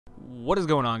What is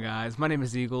going on, guys? My name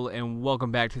is Eagle and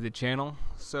welcome back to the channel.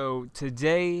 So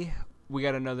today we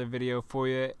got another video for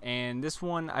you, and this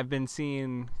one I've been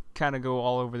seeing kind of go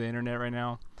all over the internet right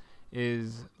now.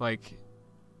 Is like,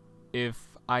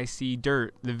 if I see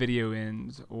dirt, the video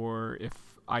ends, or if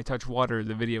I touch water,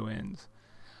 the video ends.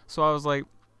 So I was like,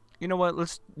 you know what,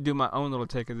 let's do my own little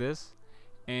take of this,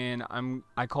 and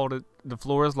I called it the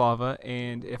floor is lava,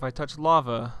 and if I touch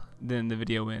lava, then the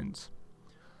video ends.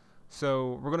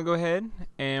 So we're gonna go ahead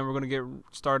and we're gonna get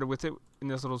started with it in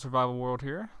this little survival world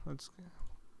here.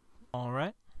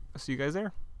 Alright, I'll see you guys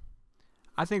there.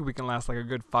 I think we can last like a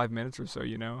good 5 minutes or so,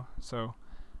 you know, so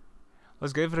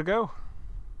let's give it a go.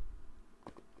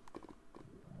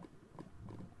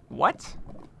 What?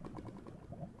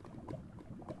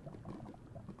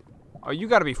 Oh, you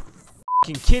gotta be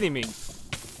f***ing kidding me. F***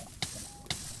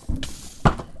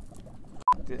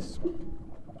 this.